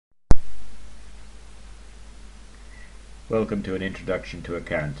Welcome to an Introduction to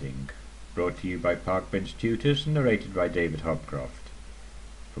Accounting, brought to you by Parkbench Tutors and narrated by David Hopcroft.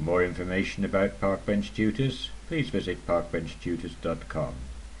 For more information about Parkbench Tutors, please visit parkbenchtutors.com.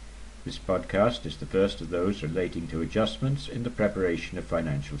 This podcast is the first of those relating to adjustments in the preparation of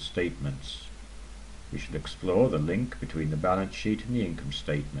financial statements. We shall explore the link between the balance sheet and the income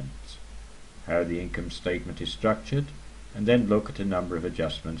statement, how the income statement is structured, and then look at a number of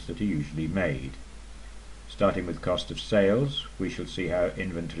adjustments that are usually made. Starting with cost of sales, we shall see how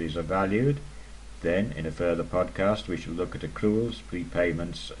inventories are valued. Then, in a further podcast, we shall look at accruals,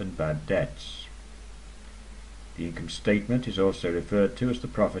 prepayments, and bad debts. The income statement is also referred to as the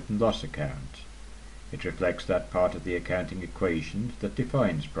profit and loss account. It reflects that part of the accounting equation that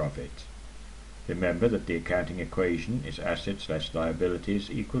defines profit. Remember that the accounting equation is assets less liabilities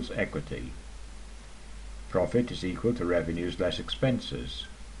equals equity. Profit is equal to revenues less expenses,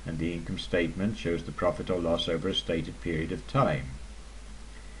 and the income statement shows the profit or loss over a stated period of time.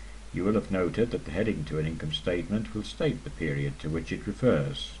 You will have noted that the heading to an income statement will state the period to which it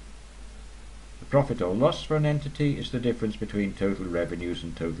refers. The profit or loss for an entity is the difference between total revenues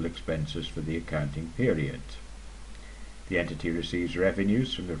and total expenses for the accounting period. The entity receives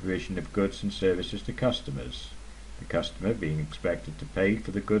revenues from the provision of goods and services to customers, the customer being expected to pay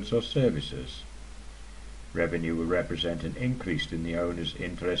for the goods or services. Revenue will represent an increase in the owner's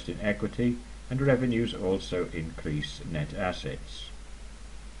interest in equity, and revenues also increase net assets.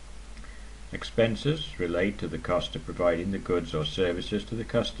 Expenses relate to the cost of providing the goods or services to the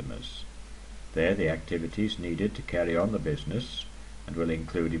customers. They are the activities needed to carry on the business, and will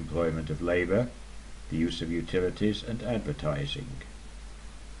include employment of labour, the use of utilities, and advertising.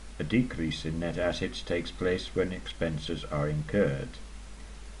 A decrease in net assets takes place when expenses are incurred.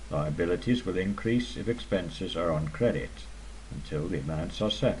 Liabilities will increase if expenses are on credit, until the amounts are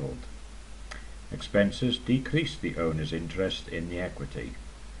settled. Expenses decrease the owner's interest in the equity.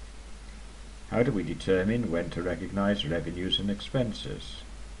 How do we determine when to recognize revenues and expenses?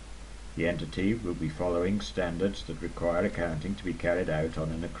 The entity will be following standards that require accounting to be carried out on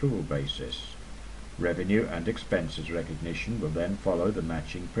an accrual basis. Revenue and expenses recognition will then follow the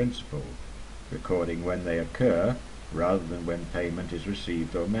matching principle, recording when they occur rather than when payment is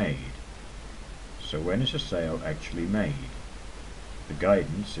received or made. So when is a sale actually made? The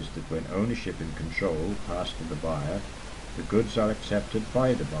guidance is that when ownership and control pass to the buyer, the goods are accepted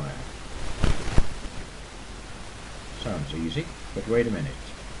by the buyer. Sounds easy, but wait a minute.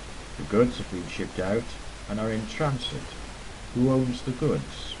 The goods have been shipped out and are in transit. Who owns the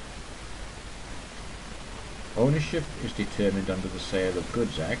goods? Ownership is determined under the Sale of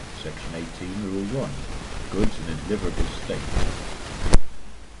Goods Act, Section 18, Rule 1, goods in a deliverable state.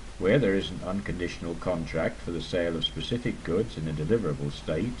 Where there is an unconditional contract for the sale of specific goods in a deliverable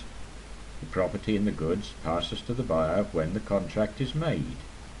state, the property in the goods passes to the buyer when the contract is made.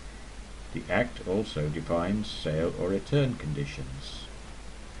 The Act also defines sale or return conditions.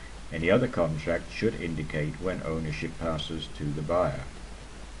 Any other contract should indicate when ownership passes to the buyer.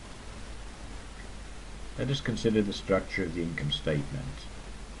 Let us consider the structure of the income statement.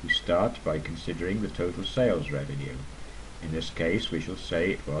 We start by considering the total sales revenue. In this case, we shall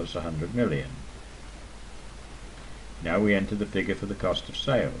say it was 100 million. Now we enter the figure for the cost of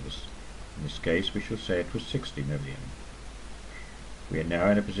sales. In this case, we shall say it was 60 million. We are now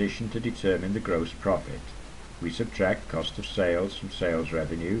in a position to determine the gross profit. We subtract cost of sales from sales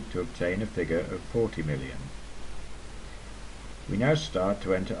revenue to obtain a figure of 40 million. We now start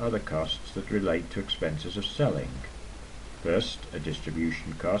to enter other costs that relate to expenses of selling. First, a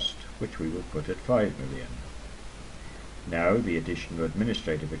distribution cost, which we will put at 5 million. Now the additional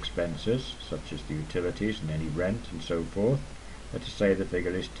administrative expenses, such as the utilities and any rent and so forth, let us say the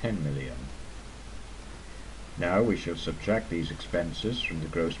figure is 10 million. Now we shall subtract these expenses from the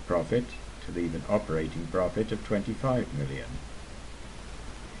gross profit to leave an operating profit of 25 million.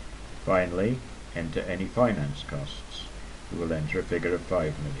 Finally, enter any finance costs. We will enter a figure of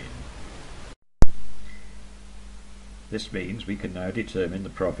 5 million. This means we can now determine the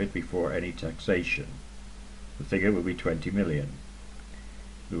profit before any taxation. The figure will be 20 million.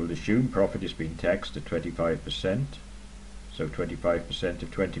 We will assume profit is being taxed at 25%, so 25%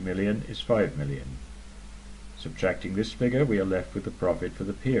 of 20 million is 5 million. Subtracting this figure, we are left with the profit for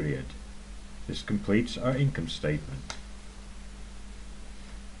the period. This completes our income statement.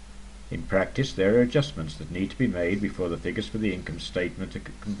 In practice, there are adjustments that need to be made before the figures for the income statement are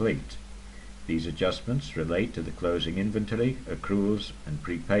complete. These adjustments relate to the closing inventory, accruals and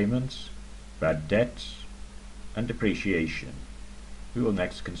prepayments, bad debts, and depreciation. We will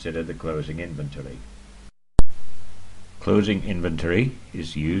next consider the closing inventory. Closing inventory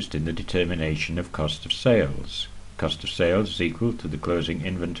is used in the determination of cost of sales. cost of sales is equal to the closing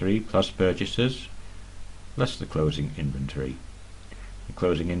inventory plus purchases less the closing inventory. The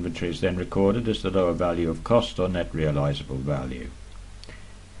closing inventory is then recorded as the lower value of cost or net realizable value.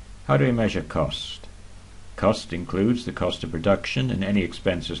 How do we measure cost? Cost includes the cost of production and any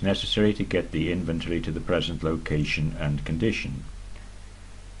expenses necessary to get the inventory to the present location and condition.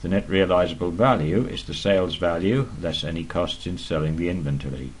 The net realizable value is the sales value less any costs in selling the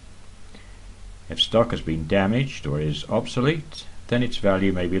inventory. If stock has been damaged or is obsolete, then its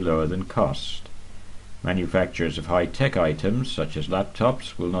value may be lower than cost. Manufacturers of high-tech items, such as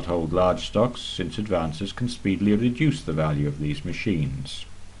laptops, will not hold large stocks since advances can speedily reduce the value of these machines.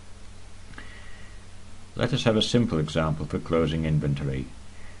 Let us have a simple example for closing inventory.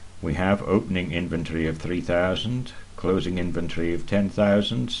 We have opening inventory of 3,000, closing inventory of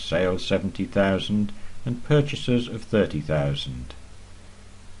 10,000, sales 70,000, and purchases of 30,000.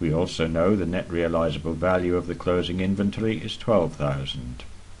 We also know the net realizable value of the closing inventory is 12,000.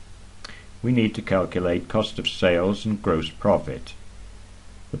 We need to calculate cost of sales and gross profit.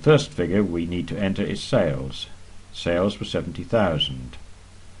 The first figure we need to enter is sales. Sales were 70,000.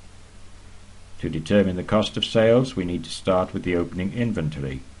 To determine the cost of sales, we need to start with the opening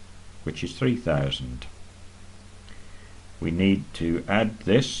inventory, which is 3,000. We need to add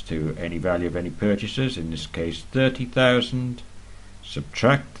this to any value of any purchases, in this case 30,000,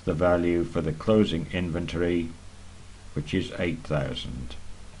 subtract the value for the closing inventory, which is 8,000.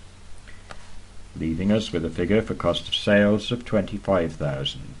 Leaving us with a figure for cost of sales of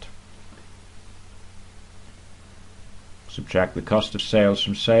 25,000. Subtract the cost of sales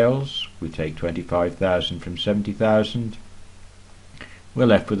from sales. We take 25,000 from 70,000. We're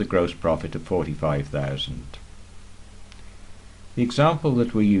left with a gross profit of 45,000. The example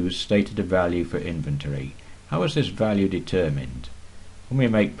that we use stated a value for inventory. How is this value determined? When we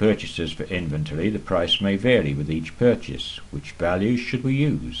make purchases for inventory, the price may vary with each purchase. Which values should we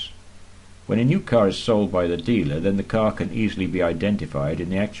use? When a new car is sold by the dealer, then the car can easily be identified and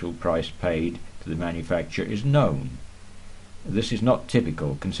the actual price paid to the manufacturer is known. This is not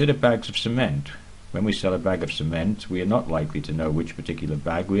typical. Consider bags of cement. When we sell a bag of cement, we are not likely to know which particular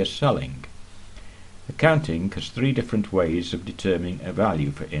bag we are selling. Accounting has three different ways of determining a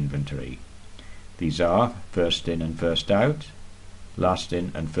value for inventory. These are first in and first out, last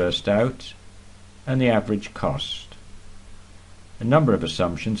in and first out, and the average cost. A number of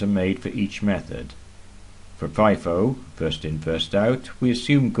assumptions are made for each method. For FIFO, first in first out, we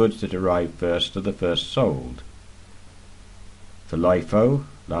assume goods that arrive first are the first sold. For LIFO,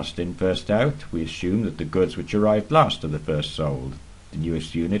 last in first out, we assume that the goods which arrived last are the first sold. The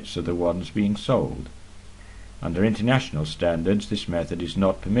newest units are the ones being sold. Under international standards, this method is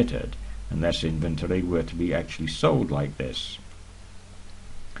not permitted unless inventory were to be actually sold like this.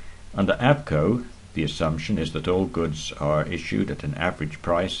 Under AVCO, the assumption is that all goods are issued at an average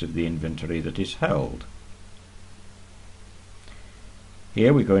price of the inventory that is held.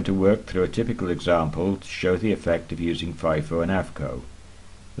 Here we're going to work through a typical example to show the effect of using FIFO and AVCO.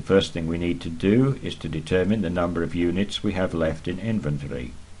 The first thing we need to do is to determine the number of units we have left in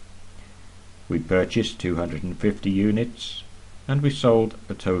inventory. We purchased 250 units and we sold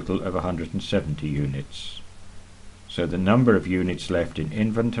a total of 170 units. So the number of units left in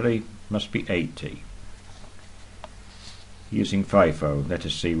inventory must be 80. Using FIFO, let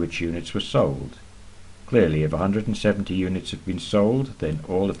us see which units were sold. Clearly, if 170 units have been sold, then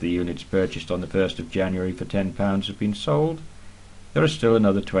all of the units purchased on the 1st of January for £10 have been sold. There are still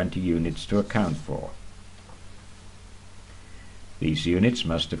another 20 units to account for. These units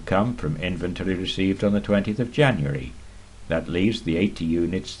must have come from inventory received on the 20th of January. That leaves the 80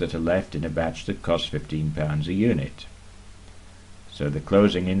 units that are left in a batch that costs £15 a unit. So the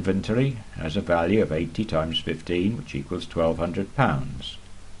closing inventory has a value of 80 times 15, which equals £1,200.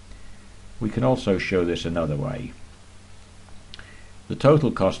 We can also show this another way. The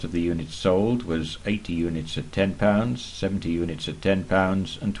total cost of the units sold was 80 units at £10, 70 units at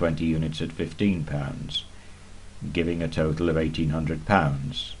 £10, and 20 units at £15, giving a total of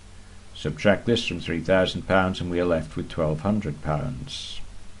 £1,800. Subtract this from £3,000 and we are left with £1,200.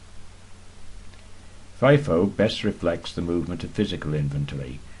 FIFO best reflects the movement of physical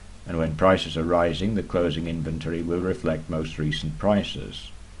inventory, and when prices are rising, the closing inventory will reflect most recent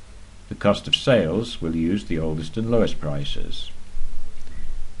prices. The cost of sales will use the oldest and lowest prices.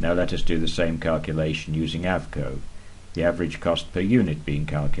 Now let us do the same calculation using AVCO, the average cost per unit being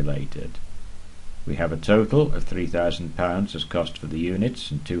calculated. We have a total of £3,000 as cost for the units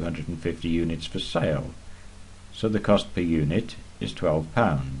and 250 units for sale, so the cost per unit is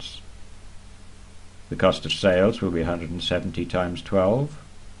 £12. The cost of sales will be 170 times 12,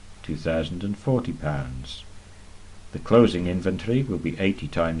 £2,040. The closing inventory will be 80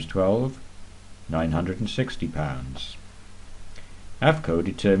 times 12, £960. AFCO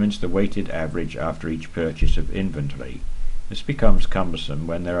determines the weighted average after each purchase of inventory. This becomes cumbersome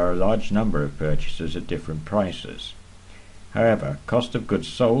when there are a large number of purchases at different prices. However, cost of goods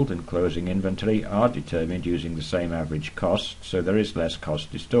sold and closing inventory are determined using the same average cost, so there is less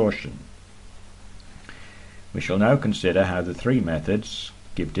cost distortion. We shall now consider how the three methods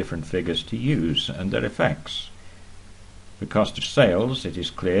give different figures to use and their effects. For cost of sales, it is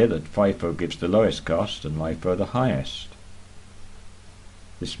clear that FIFO gives the lowest cost and LIFO the highest.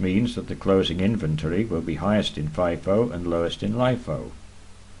 This means that the closing inventory will be highest in FIFO and lowest in LIFO.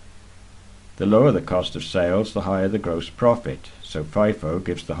 The lower the cost of sales, the higher the gross profit, so FIFO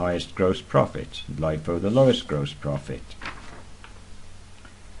gives the highest gross profit and LIFO the lowest gross profit.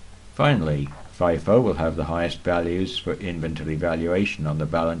 Finally, FIFO will have the highest values for inventory valuation on the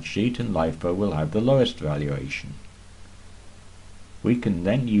balance sheet and LIFO will have the lowest valuation. We can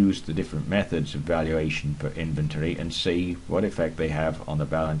then use the different methods of valuation for inventory and see what effect they have on the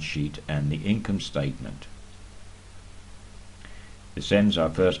balance sheet and the income statement. This ends our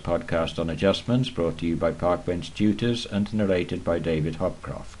first podcast on adjustments, brought to you by Parkbench Tutors and narrated by David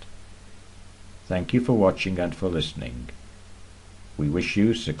Hopcroft. Thank you for watching and for listening. We wish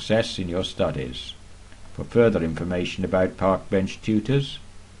you success in your studies. For further information about Parkbench Tutors,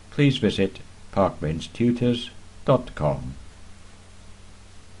 please visit parkbenchtutors.com.